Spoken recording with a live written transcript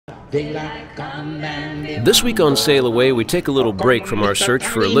This week on SailAway, we take a little break from our search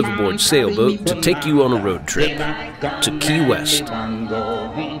for a liveaboard sailboat to take you on a road trip to Key West.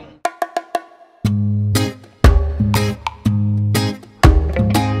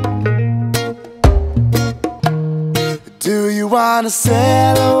 Do you wanna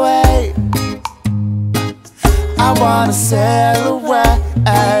sail away? I wanna sail away.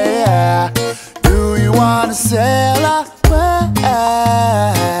 Do you wanna sail away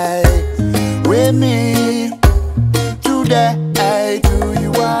with me today? Do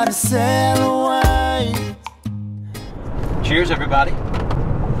you wanna sail away? Cheers, everybody.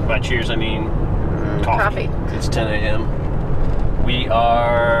 By cheers, I mean coffee. It's 10 a.m. We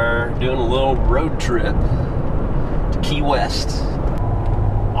are doing a little road trip to Key West.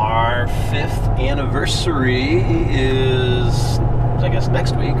 Our 5th anniversary is, I guess,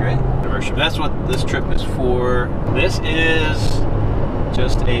 next week, right? That's what this trip is for. This is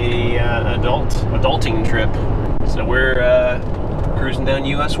just a adulting trip. So we're cruising down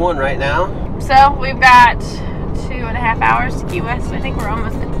US 1 right now. So we've got 2.5 hours to Key West. I think we're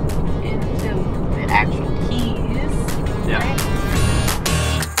almost into the actual Keys. Yeah. Right?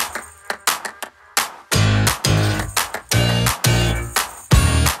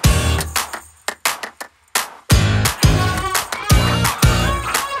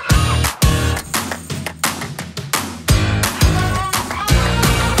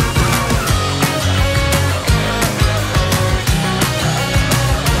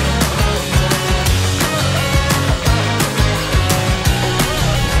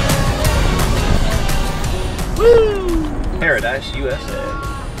 Paradise, USA.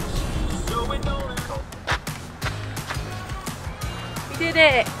 We did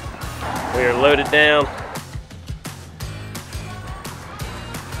it! We are loaded down.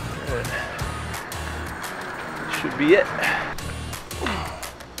 Should be it.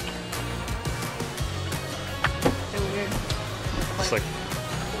 It's like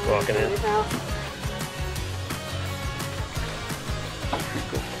walking in.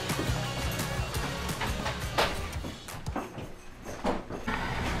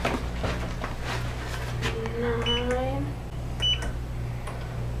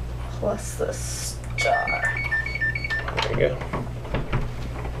 Plus the star. There you go.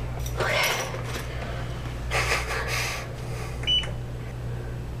 Okay.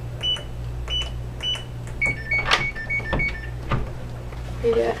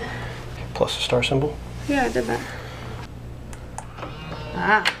 You did it. Plus the star symbol. Yeah, I did that.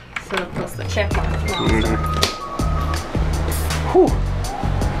 Ah, so plus the check mark. Whew.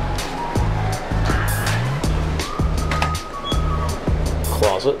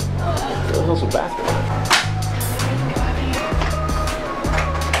 Closet. Where the hell's a bathroom?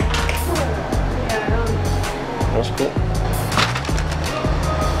 That's cool.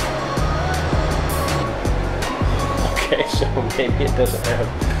 Okay, so maybe it doesn't have.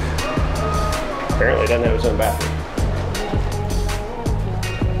 Apparently, it doesn't have its own bathroom.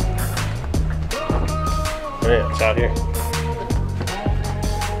 Oh, yeah, it's out here.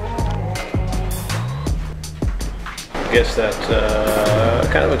 I guess that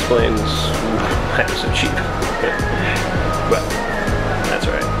kind of explains why it's so cheap. But that's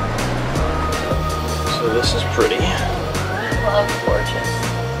right. So this is pretty. I love porches.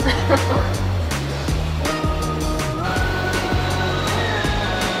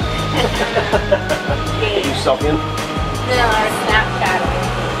 You selfie-ing? No, I Snapchatted.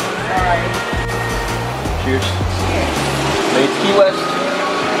 Sorry. Cheers. Made to Key West.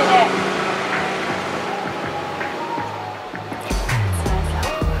 Yeah.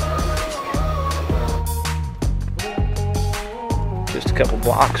 Just a couple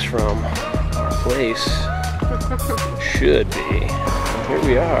blocks from our place. Should be. And here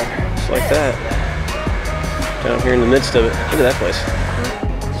we are. Just like that. Down here in the midst of it. Look at that place.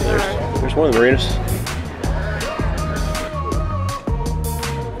 So there's one of the marinas.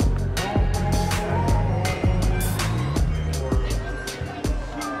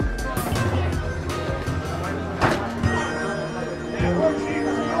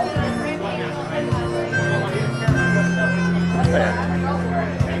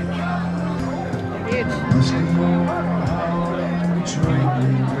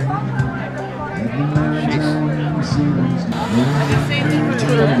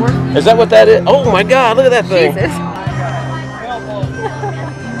 Is that what that is? Oh my God, look at that thing.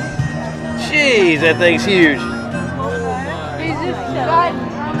 Jeez, that thing's huge.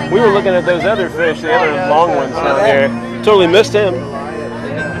 We were looking at those other fish, the other long ones down there. Totally missed him.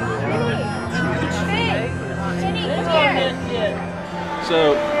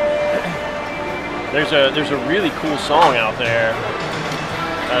 So there's a really cool song out there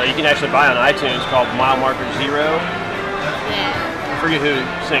You can actually buy on iTunes called Mile Marker Zero. Yeah. I forget who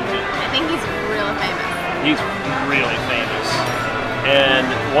sings it. I think he's really famous. He's really famous. And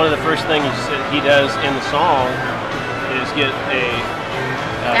one of the first things that he does in the song is get a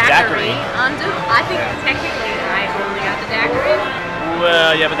daiquiri. I think technically I only got the daiquiri.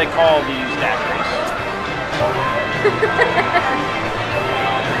 Well, yeah, but they call these daiquiris.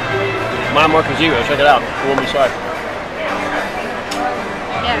 Mile Marker Zero, check it out. It won't be sorry.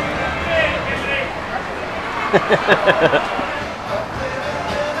 Yeah.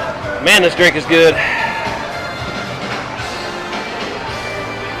 Man, this drink is good.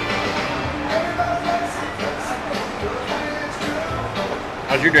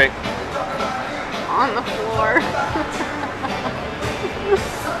 How's your drink? On the floor.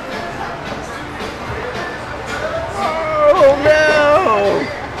 Oh no!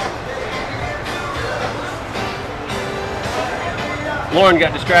 Lauren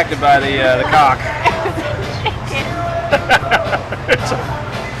got distracted by the cock.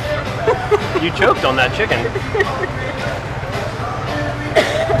 You choked on that chicken.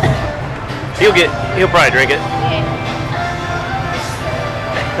 He'll probably drink it.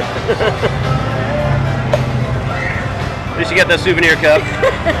 At least you got that souvenir cup.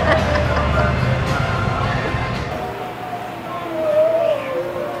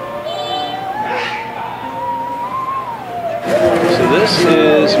 So this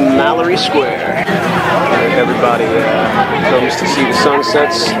is Mallory Square. Everybody comes to see the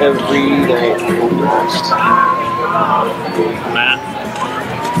sunsets every day. Matt,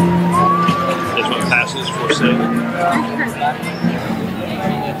 this one passes for sailing.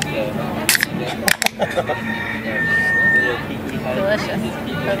 Delicious.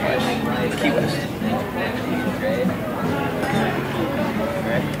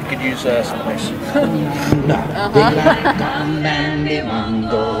 Could use some ice.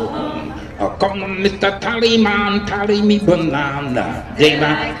 Come on, Mr. Tallyman, tally me banana.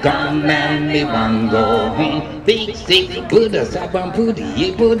 Geva, come and me one go home. Big stick, put a sabon, put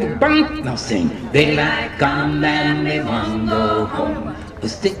a put a bump. Now sing. Daylight, come and me one go home. A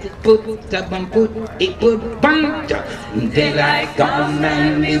stick, put sabon, put a put a bump. Daylight, come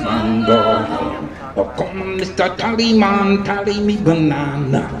and me one go home. Oh, come on, Mr. Tallyman, tally me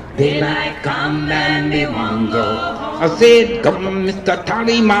banana. Daylight, come and me one go. I said, come on, Mr.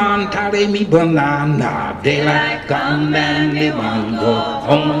 Tallyman, tally me banana. Daylight, come and me one go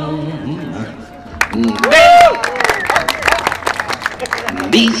home.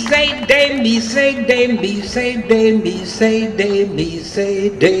 Me say day, me say day, me say day, me say day, me say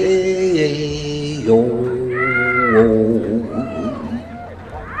day, oh.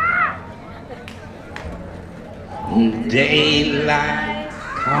 Daylight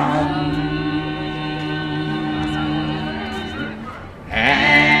come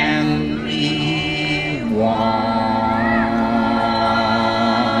and we want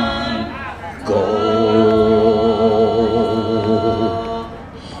go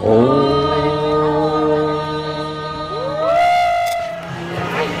home.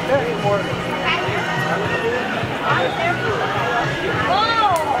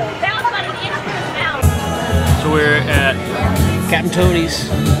 So we're at Captain Tony's.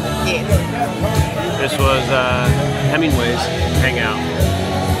 This was Hemingway's hangout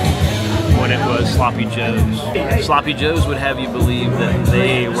when it was Sloppy Joe's. Sloppy Joe's would have you believe that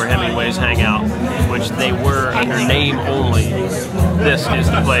they were Hemingway's hangout, which they were under name only. This is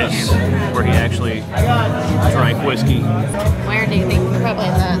the place where he actually drank whiskey. Where do you think? Probably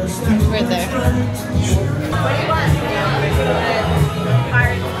in that. Right there. What do you want?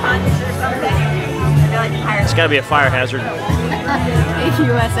 Fire punch or something? It's got to be a fire hazard.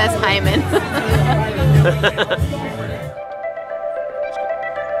 USS Hyman.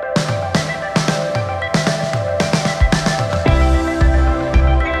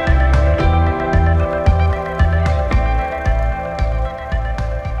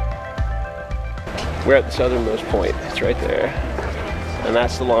 We're at the southernmost point. It's right there. And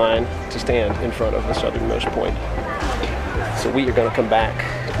that's the line to stand in front of the southernmost point. So we are going to come back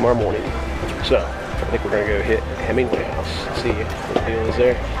tomorrow morning. So I think we're going to go hit Hemingway House, see what the deal is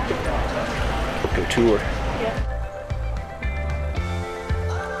there. Go tour.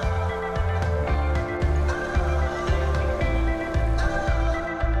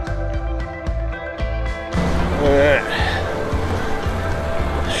 Alright.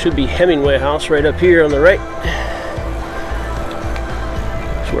 Should be Hemingway House right up here on the right.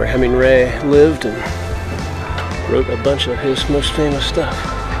 It's where Hemingway lived and wrote a bunch of his most famous stuff.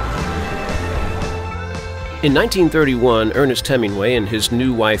 In 1931, Ernest Hemingway and his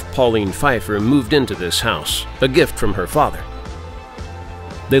new wife Pauline Pfeiffer moved into this house, a gift from her father.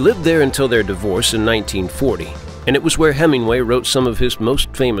 They lived there until their divorce in 1940, and it was where Hemingway wrote some of his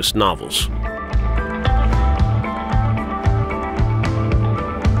most famous novels.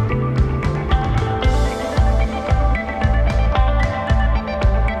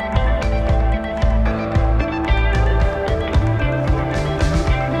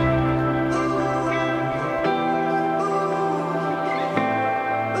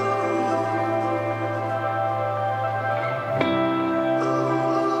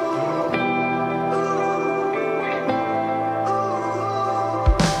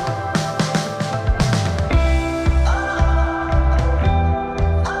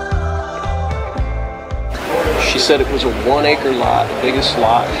 She said it was a 1-acre lot, the biggest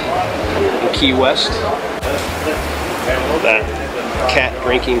lot in Key West. That cat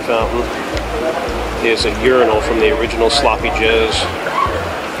drinking fountain is a urinal from the original Sloppy Joe's.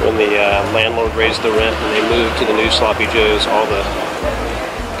 When the landlord raised the rent and they moved to the new Sloppy Joe's, all the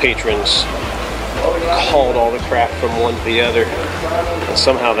patrons hauled all the crap from one to the other. And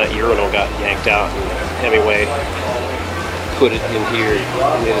somehow that urinal got yanked out, and Hemingway put it in here in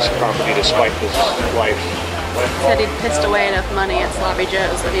his property to spite his wife. Said he'd pissed away enough money at Sloppy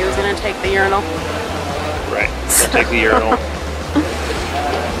Joe's that he was going to take the urinal. Right, take the urinal.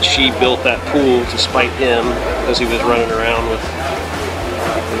 She built that pool to spite him because he was running around with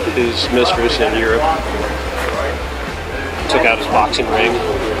his mistress in Europe. Took out his boxing ring,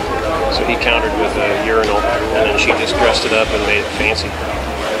 so he countered with a urinal, and then she just dressed it up and made it fancy.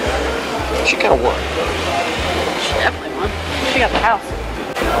 She kind of won. She definitely won. She got the house.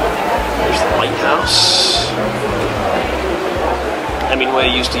 There's the lighthouse. Hemingway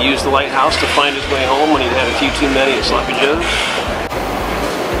used to use the lighthouse to find his way home when he'd had a few too many at Sloppy Joe's.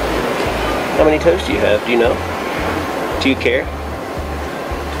 How many toes do you have? Do you know? Do you care?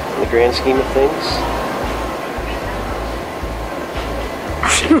 In the grand scheme of things?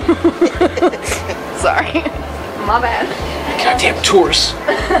 Sorry. My bad. Goddamn tourists.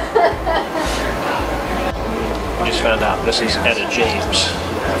 I just found out this is Etta James.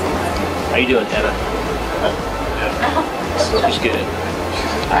 How you doing, Etta? She's good.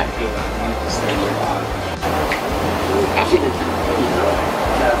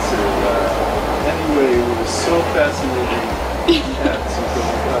 Anyway, it was so fascinating. Cats,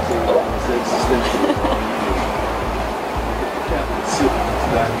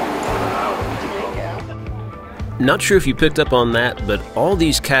 Not sure if you picked up on that, but all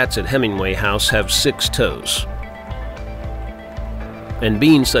these cats at Hemingway House have 6 toes. And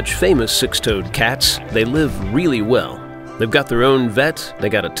being such famous 6-toed cats, they live really well. They've got their own vet, they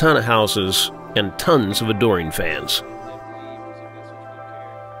got a ton of houses, and tons of adoring fans.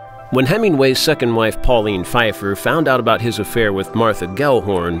 When Hemingway's second wife, Pauline Pfeiffer, found out about his affair with Martha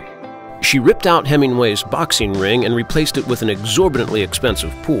Gellhorn, she ripped out Hemingway's boxing ring and replaced it with an exorbitantly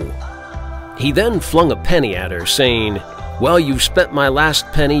expensive pool. He then flung a penny at her, saying, "Well, you've spent my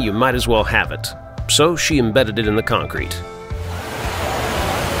last penny, you might as well have it." So she embedded it in the concrete.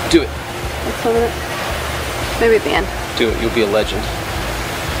 Do it. Let's film it. Maybe at the end. Do it, you'll be a legend.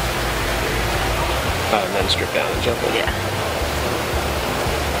 And then strip down and jump in. Yeah.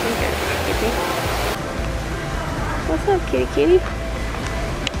 Okay. What's up, kitty kitty?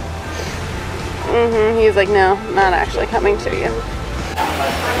 He's like, no, not actually coming to you.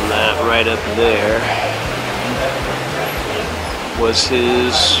 And that right up there was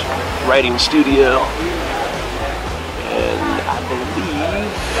his writing studio. And I believe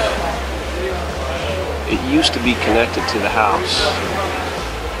it used to be connected to the house.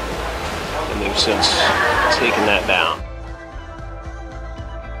 And they've since taken that down.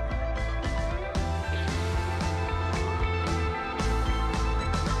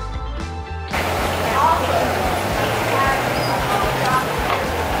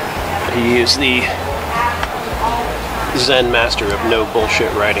 He is the Zen master of no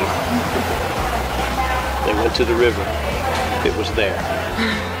bullshit writing. They went to the river. It was there.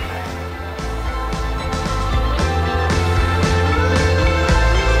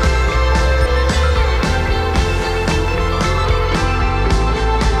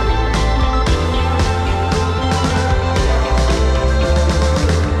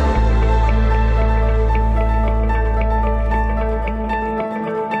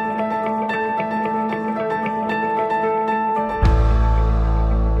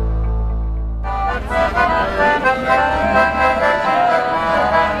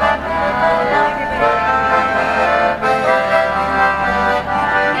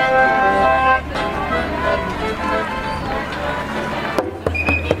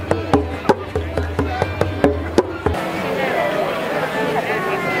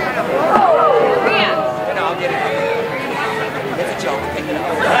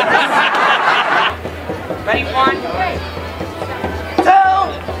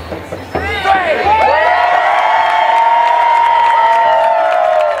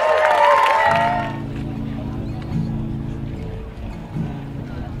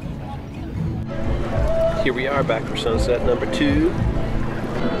 Here we are back for sunset number 2.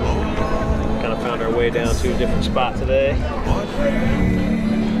 Kind of found our way down to a different spot today.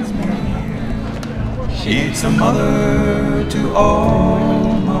 She's a mother to all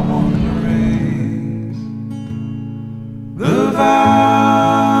my wanderings. The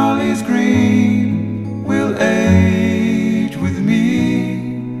valleys green will age with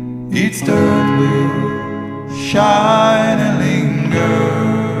me. Its dirt will shine and linger.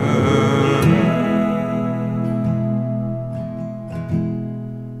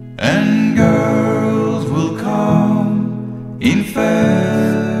 And girls will come in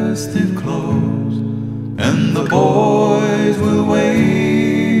festive clothes, and the boys will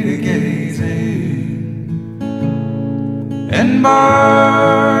wait a gazing, and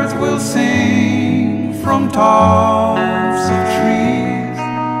birds will sing from tops of trees,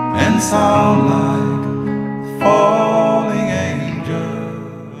 and sound like falling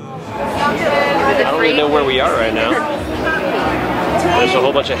angels. I don't really know where we are right now. There's a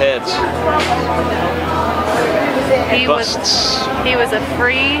whole bunch of heads. He was a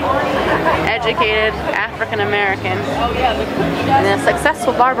free, educated African American and a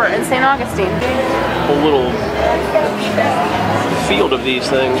successful barber in St. Augustine. A whole little field of these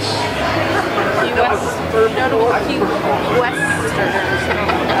things.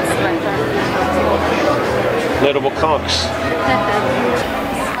 Notable conchs.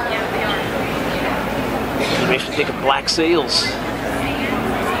 Makes me think of black sails.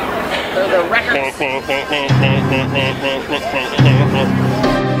 The records.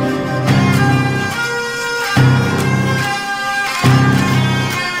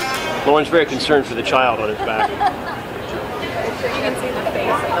 Lauren's very concerned for the child on his back. You can see the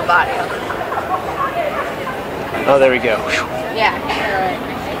face and the body. Oh, there we go. Yeah, you're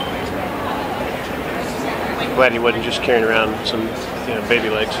right. Glad he wasn't just carrying around some, baby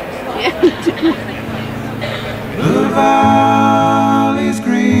legs. Yeah. The valleys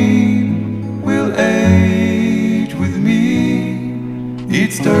green will age with me.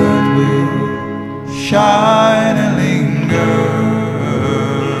 Its dirt will shine